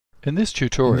In this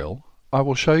tutorial, I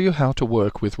will show you how to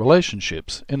work with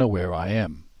relationships in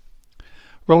AwareIM.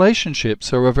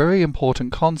 Relationships are a very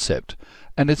important concept,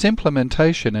 and its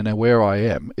implementation in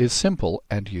AwareIM is simple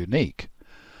and unique.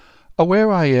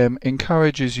 AwareIM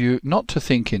encourages you not to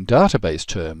think in database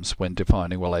terms when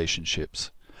defining relationships.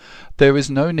 There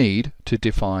is no need to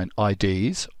define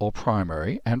IDs or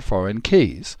primary and foreign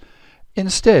keys.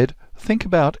 Instead, think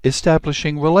about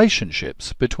establishing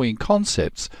relationships between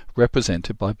concepts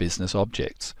represented by business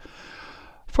objects.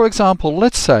 For example,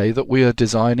 let's say that we are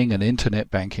designing an internet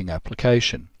banking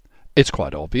application. It's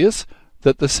quite obvious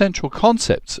that the central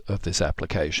concepts of this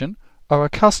application are a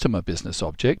customer business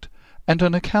object and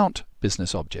an account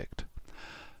business object.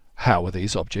 How are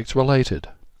these objects related?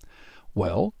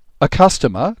 Well, a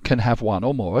customer can have one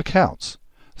or more accounts,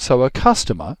 so a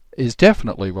customer is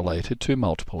definitely related to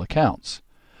multiple accounts.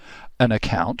 An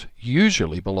account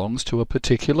usually belongs to a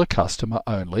particular customer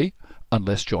only,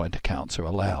 unless joint accounts are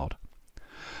allowed.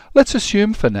 Let's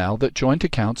assume for now that joint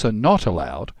accounts are not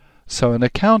allowed, so an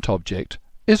account object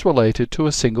is related to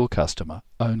a single customer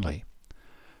only.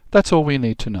 That's all we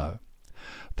need to know.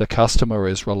 The customer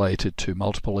is related to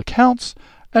multiple accounts,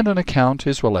 and an account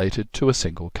is related to a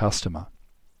single customer.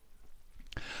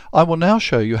 I will now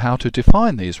show you how to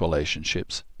define these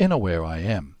relationships in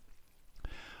AwareIM.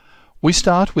 We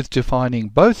start with defining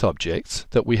both objects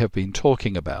that we have been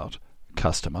talking about,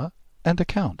 customer and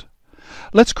account.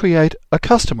 Let's create a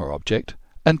customer object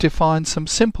and define some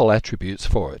simple attributes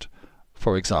for it.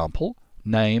 For example,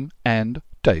 name and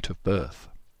date of birth.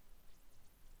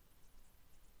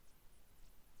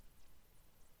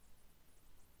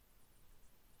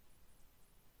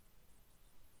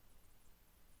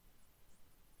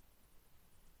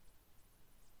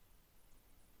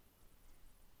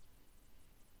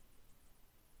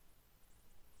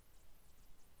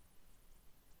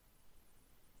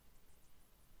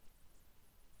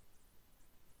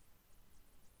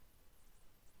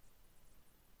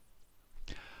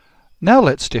 Now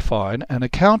let's define an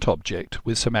account object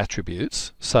with some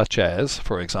attributes such as,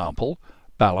 for example,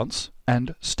 balance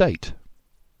and state.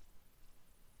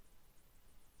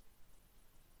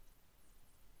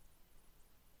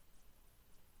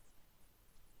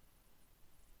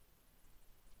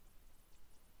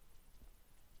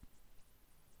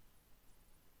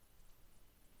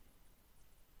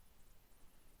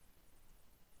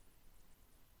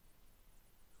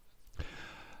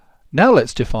 Now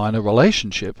let's define a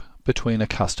relationship between a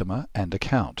customer and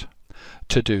account.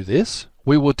 To do this,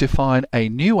 we will define a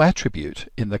new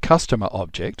attribute in the customer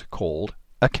object called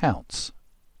accounts.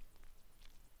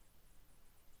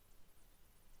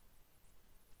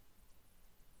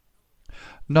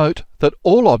 Note that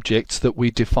all objects that we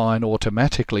define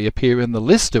automatically appear in the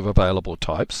list of available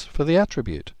types for the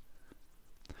attribute.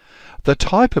 The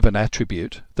type of an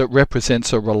attribute that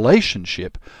represents a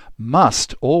relationship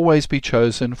must always be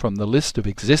chosen from the list of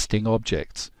existing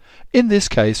objects. In this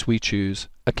case, we choose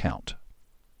account.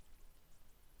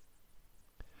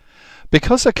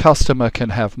 Because a customer can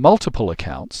have multiple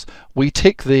accounts, we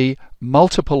tick the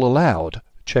multiple allowed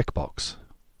checkbox.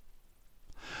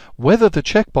 Whether the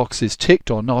checkbox is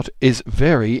ticked or not is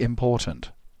very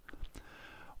important.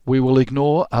 We will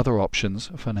ignore other options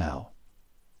for now.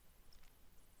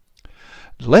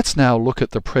 Let's now look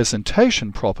at the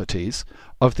presentation properties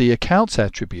of the accounts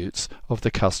attributes of the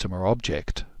customer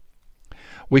object.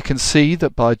 We can see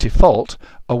that by default,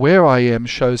 AwareIM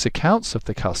shows accounts of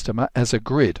the customer as a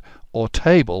grid or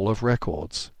table of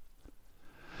records.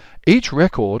 Each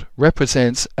record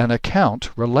represents an account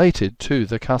related to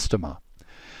the customer.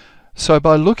 So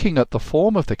by looking at the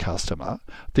form of the customer,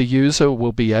 the user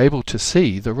will be able to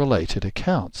see the related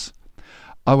accounts.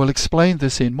 I will explain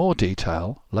this in more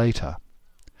detail later.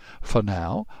 For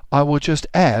now, I will just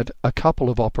add a couple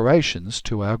of operations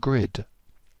to our grid.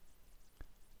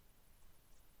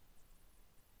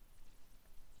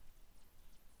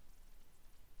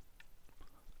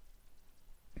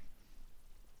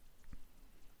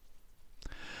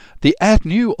 The Add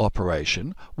New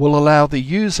operation will allow the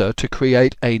user to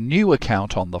create a new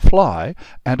account on the fly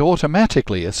and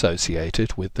automatically associate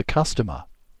it with the customer.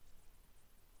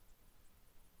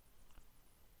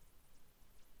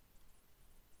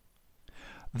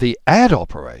 The Add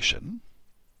operation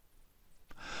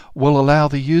will allow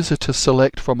the user to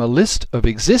select from a list of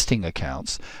existing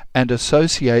accounts and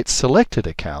associate selected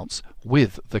accounts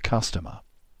with the customer.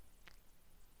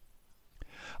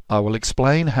 I will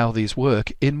explain how these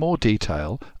work in more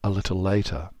detail a little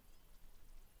later.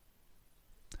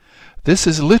 This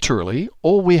is literally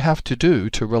all we have to do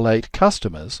to relate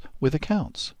customers with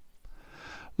accounts.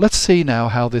 Let's see now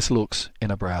how this looks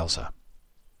in a browser.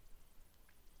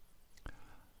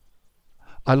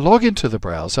 I log into the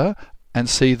browser and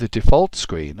see the default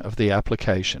screen of the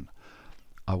application.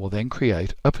 I will then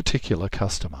create a particular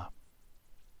customer.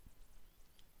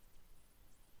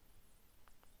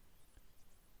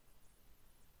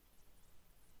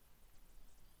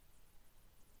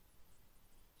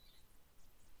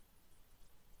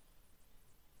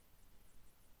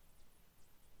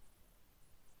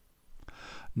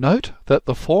 Note that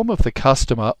the form of the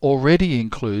customer already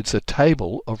includes a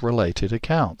table of related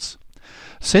accounts.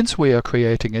 Since we are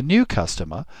creating a new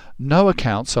customer, no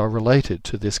accounts are related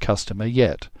to this customer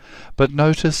yet, but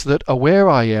notice that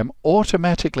AwareIM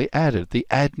automatically added the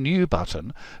Add New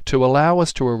button to allow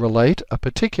us to relate a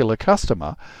particular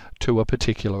customer to a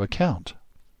particular account.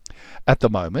 At the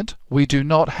moment, we do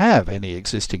not have any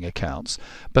existing accounts,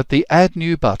 but the Add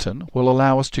New button will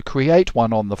allow us to create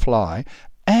one on the fly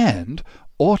and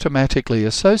automatically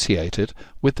associate it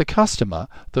with the customer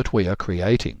that we are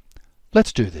creating.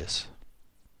 Let's do this.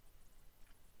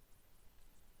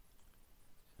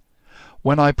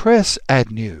 When I press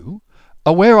Add New,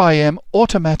 AwareIM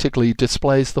automatically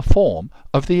displays the form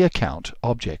of the account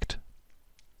object.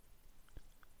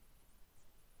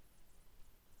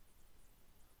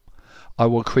 I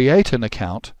will create an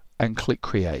account and click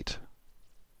Create.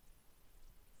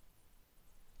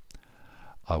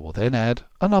 I will then add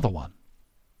another one.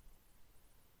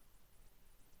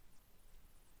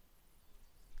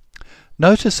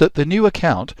 Notice that the new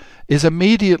account is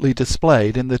immediately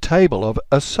displayed in the table of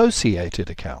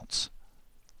associated accounts.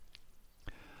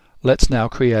 Let's now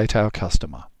create our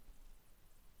customer.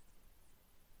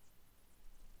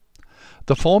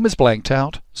 The form is blanked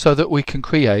out so that we can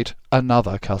create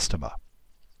another customer.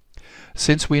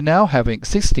 Since we now have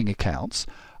existing accounts,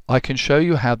 I can show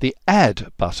you how the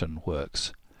Add button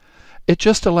works. It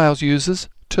just allows users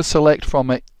to select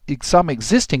from some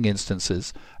existing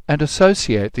instances and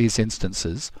associate these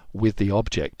instances with the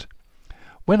object.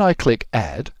 When I click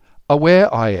Add,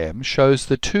 AwareIM shows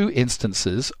the two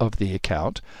instances of the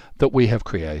account that we have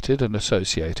created and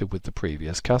associated with the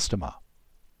previous customer.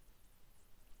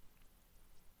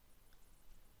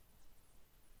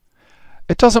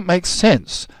 It doesn't make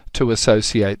sense to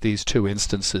associate these two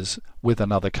instances with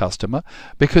another customer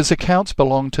because accounts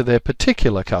belong to their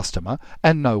particular customer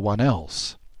and no one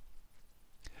else.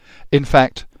 In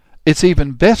fact, it's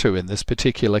even better in this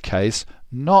particular case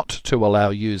not to allow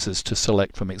users to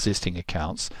select from existing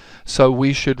accounts, so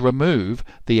we should remove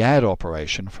the add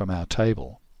operation from our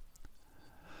table.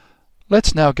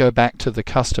 Let's now go back to the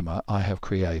customer I have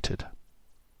created.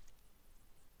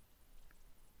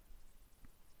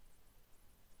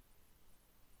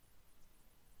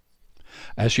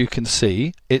 As you can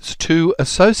see, its two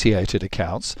associated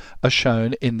accounts are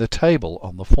shown in the table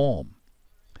on the form.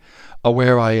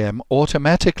 AwareIM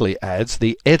automatically adds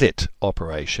the Edit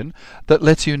operation that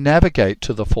lets you navigate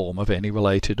to the form of any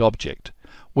related object,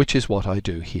 which is what I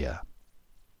do here.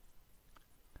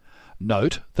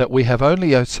 Note that we have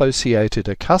only associated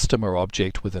a customer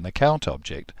object with an account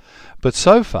object, but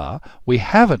so far we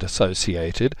haven't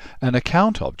associated an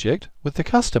account object with the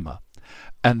customer,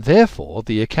 and therefore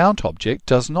the account object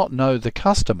does not know the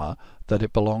customer that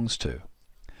it belongs to.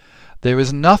 There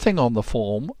is nothing on the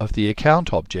form of the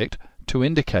account object to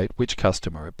indicate which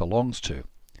customer it belongs to.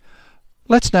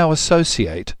 Let's now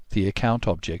associate the account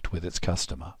object with its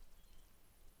customer.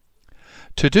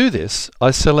 To do this,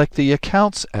 I select the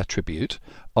Accounts attribute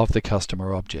of the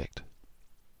customer object.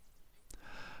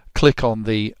 Click on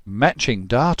the Matching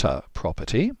Data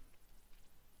property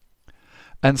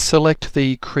and select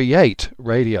the Create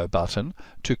Radio button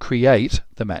to create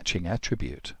the matching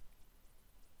attribute.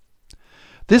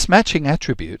 This matching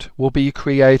attribute will be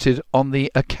created on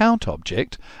the account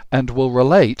object and will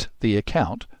relate the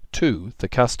account to the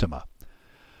customer.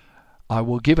 I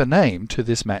will give a name to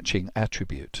this matching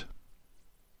attribute.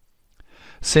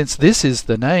 Since this is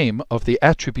the name of the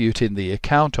attribute in the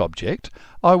account object,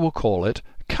 I will call it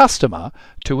Customer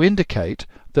to indicate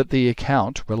that the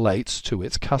account relates to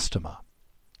its customer.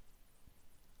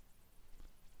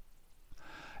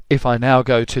 If I now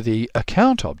go to the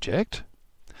account object,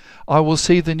 I will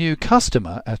see the new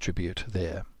Customer attribute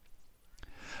there.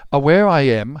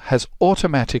 AwareIM has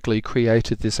automatically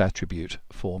created this attribute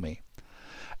for me,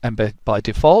 and by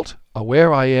default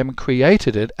AwareIM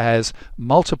created it as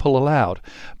Multiple Allowed,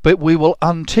 but we will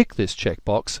untick this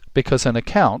checkbox because an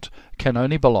account can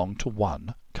only belong to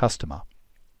one customer.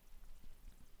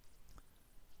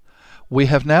 We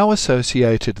have now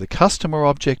associated the customer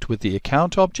object with the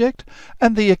account object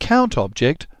and the account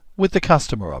object with the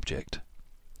customer object.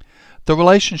 The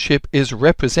relationship is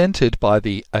represented by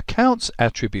the Accounts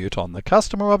attribute on the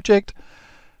customer object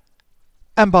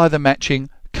and by the matching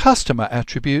Customer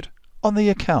attribute on the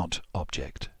account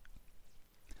object.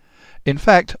 In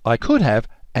fact, I could have,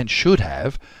 and should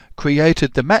have,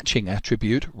 created the matching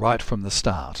attribute right from the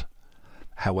start.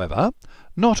 However,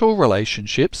 not all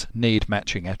relationships need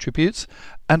matching attributes,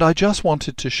 and I just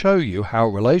wanted to show you how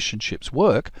relationships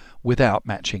work without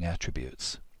matching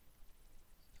attributes.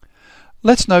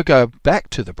 Let's now go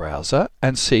back to the browser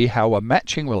and see how a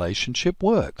matching relationship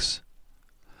works.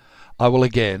 I will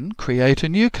again create a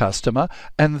new customer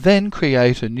and then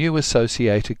create a new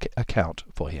associated account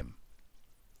for him.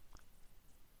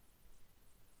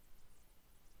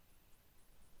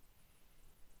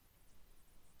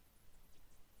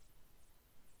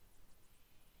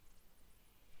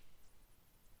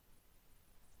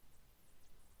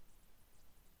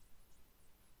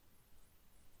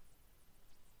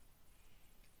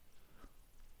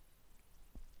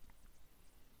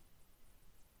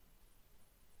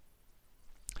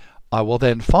 I will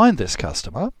then find this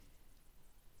customer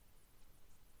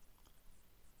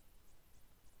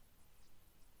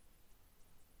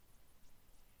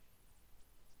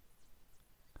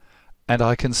and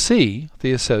I can see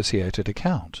the associated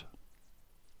account.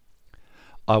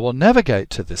 I will navigate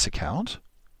to this account,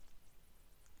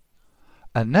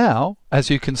 and now, as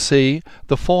you can see,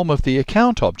 the form of the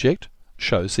account object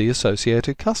shows the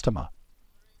associated customer.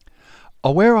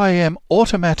 AwareIM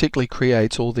automatically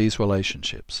creates all these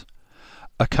relationships.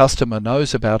 A customer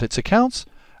knows about its accounts,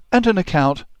 and an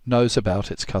account knows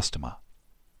about its customer.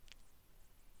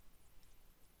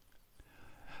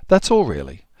 That's all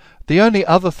really. The only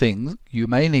other thing you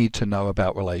may need to know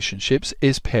about relationships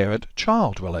is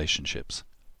parent-child relationships.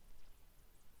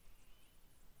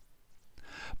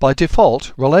 By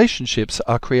default, relationships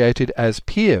are created as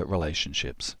peer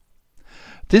relationships.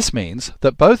 This means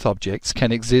that both objects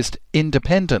can exist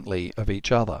independently of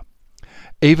each other.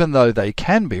 Even though they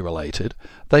can be related,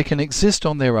 they can exist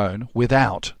on their own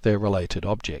without their related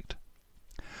object.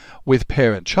 With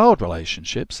parent-child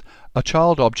relationships, a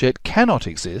child object cannot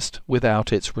exist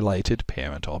without its related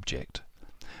parent object.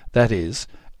 That is,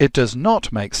 it does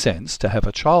not make sense to have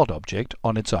a child object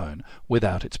on its own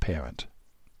without its parent.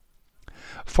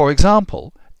 For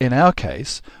example, in our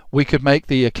case, we could make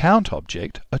the account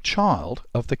object a child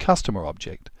of the customer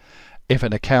object. If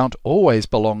an account always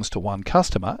belongs to one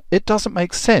customer, it doesn't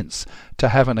make sense to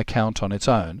have an account on its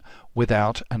own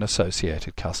without an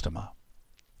associated customer.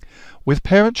 With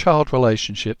parent-child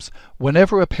relationships,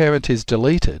 whenever a parent is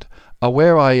deleted,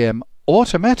 AwareIM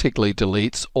automatically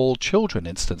deletes all children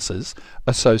instances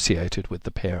associated with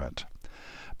the parent.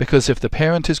 Because if the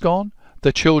parent is gone,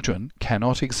 the children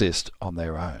cannot exist on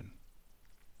their own.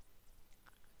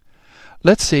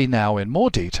 Let's see now in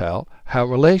more detail how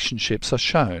relationships are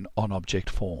shown on object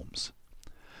forms.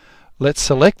 Let's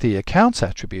select the Accounts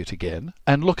attribute again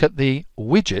and look at the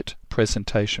Widget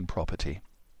Presentation property.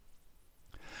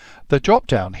 The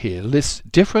drop-down here lists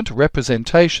different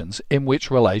representations in which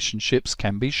relationships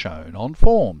can be shown on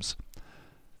forms.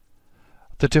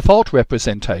 The default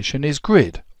representation is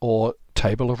Grid, or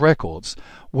Table of Records,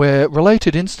 where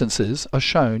related instances are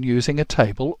shown using a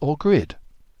table or grid,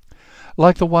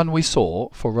 like the one we saw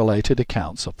for related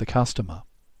accounts of the customer.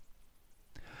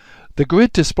 The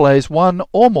grid displays one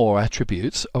or more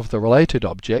attributes of the related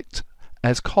object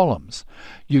as columns.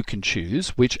 You can choose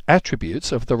which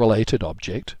attributes of the related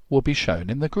object will be shown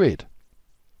in the grid.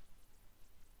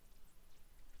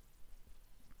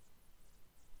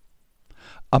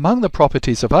 Among the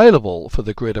properties available for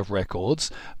the grid of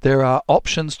records, there are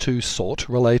options to sort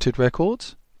related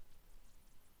records,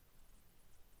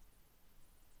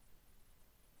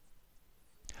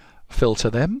 filter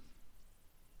them,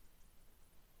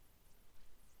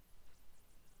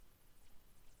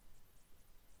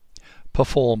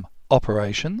 perform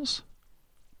operations,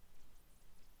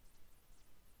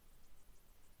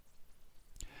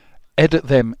 edit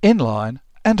them inline,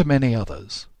 and many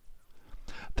others.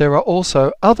 There are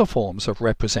also other forms of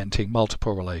representing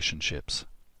multiple relationships,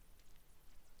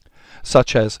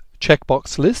 such as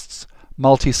checkbox lists,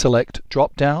 multi-select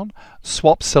drop-down,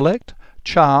 swap select,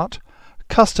 chart,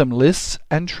 custom lists,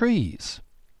 and trees.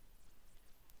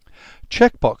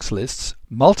 Checkbox lists,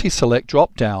 multi-select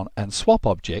drop-down, and swap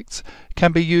objects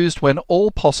can be used when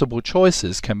all possible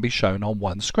choices can be shown on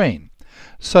one screen,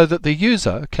 so that the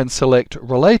user can select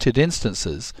related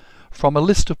instances from a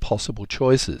list of possible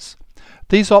choices.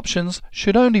 These options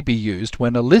should only be used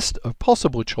when a list of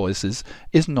possible choices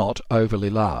is not overly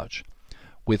large.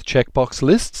 With checkbox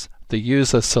lists, the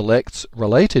user selects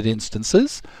related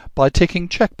instances by ticking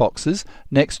checkboxes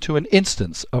next to an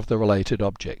instance of the related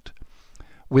object.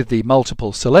 With the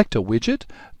Multiple Selector widget,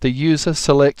 the user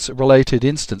selects related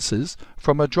instances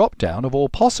from a drop-down of all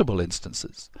possible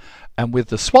instances, and with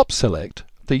the Swap Select,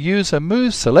 the user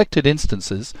moves selected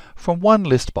instances from one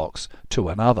list box to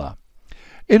another.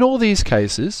 In all these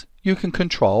cases, you can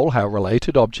control how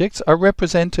related objects are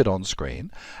represented on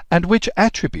screen and which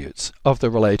attributes of the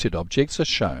related objects are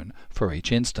shown for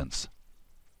each instance.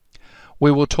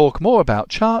 We will talk more about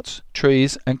charts,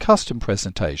 trees, and custom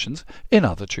presentations in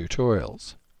other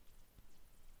tutorials.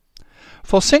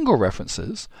 For single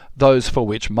references, those for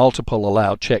which Multiple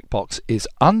Allowed checkbox is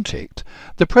unticked,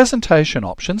 the presentation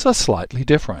options are slightly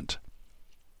different.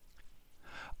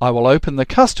 I will open the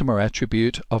customer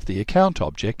attribute of the account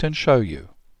object and show you.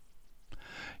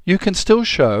 You can still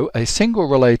show a single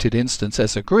related instance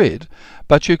as a grid,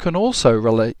 but you can also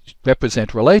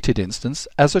represent related instance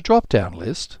as a drop-down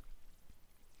list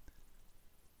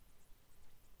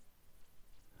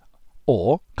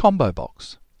or combo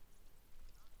box.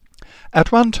 At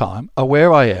runtime,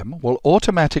 AwareIM will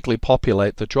automatically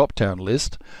populate the drop-down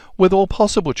list with all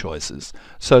possible choices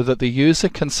so that the user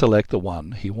can select the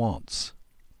one he wants.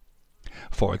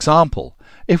 For example,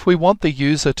 if we want the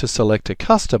user to select a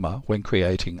customer when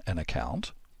creating an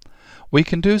account, we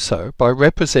can do so by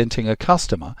representing a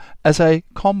customer as a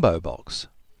combo box.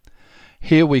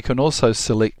 Here we can also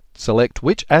select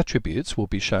which attributes will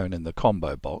be shown in the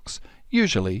combo box,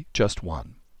 usually just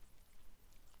one.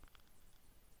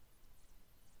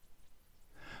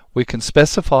 We can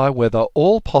specify whether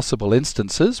all possible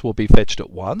instances will be fetched at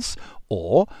once,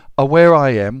 or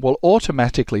AwareIM will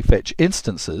automatically fetch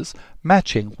instances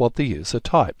matching what the user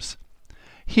types.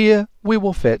 Here we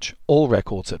will fetch all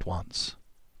records at once.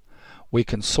 We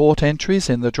can sort entries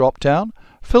in the drop-down,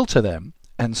 filter them,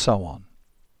 and so on.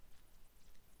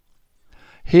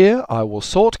 Here I will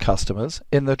sort customers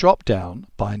in the drop-down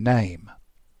by name.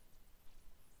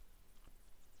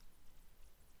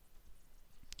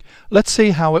 Let's see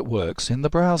how it works in the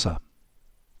browser.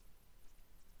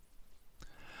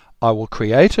 I will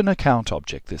create an account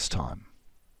object this time.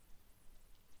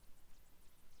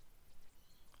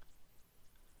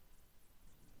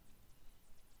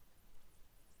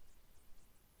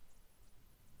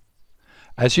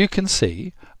 As you can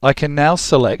see, I can now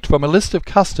select from a list of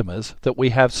customers that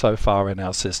we have so far in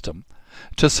our system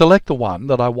to select the one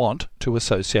that I want to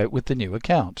associate with the new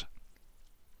account.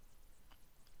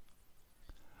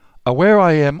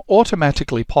 AwareIM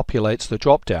automatically populates the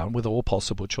drop-down with all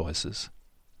possible choices.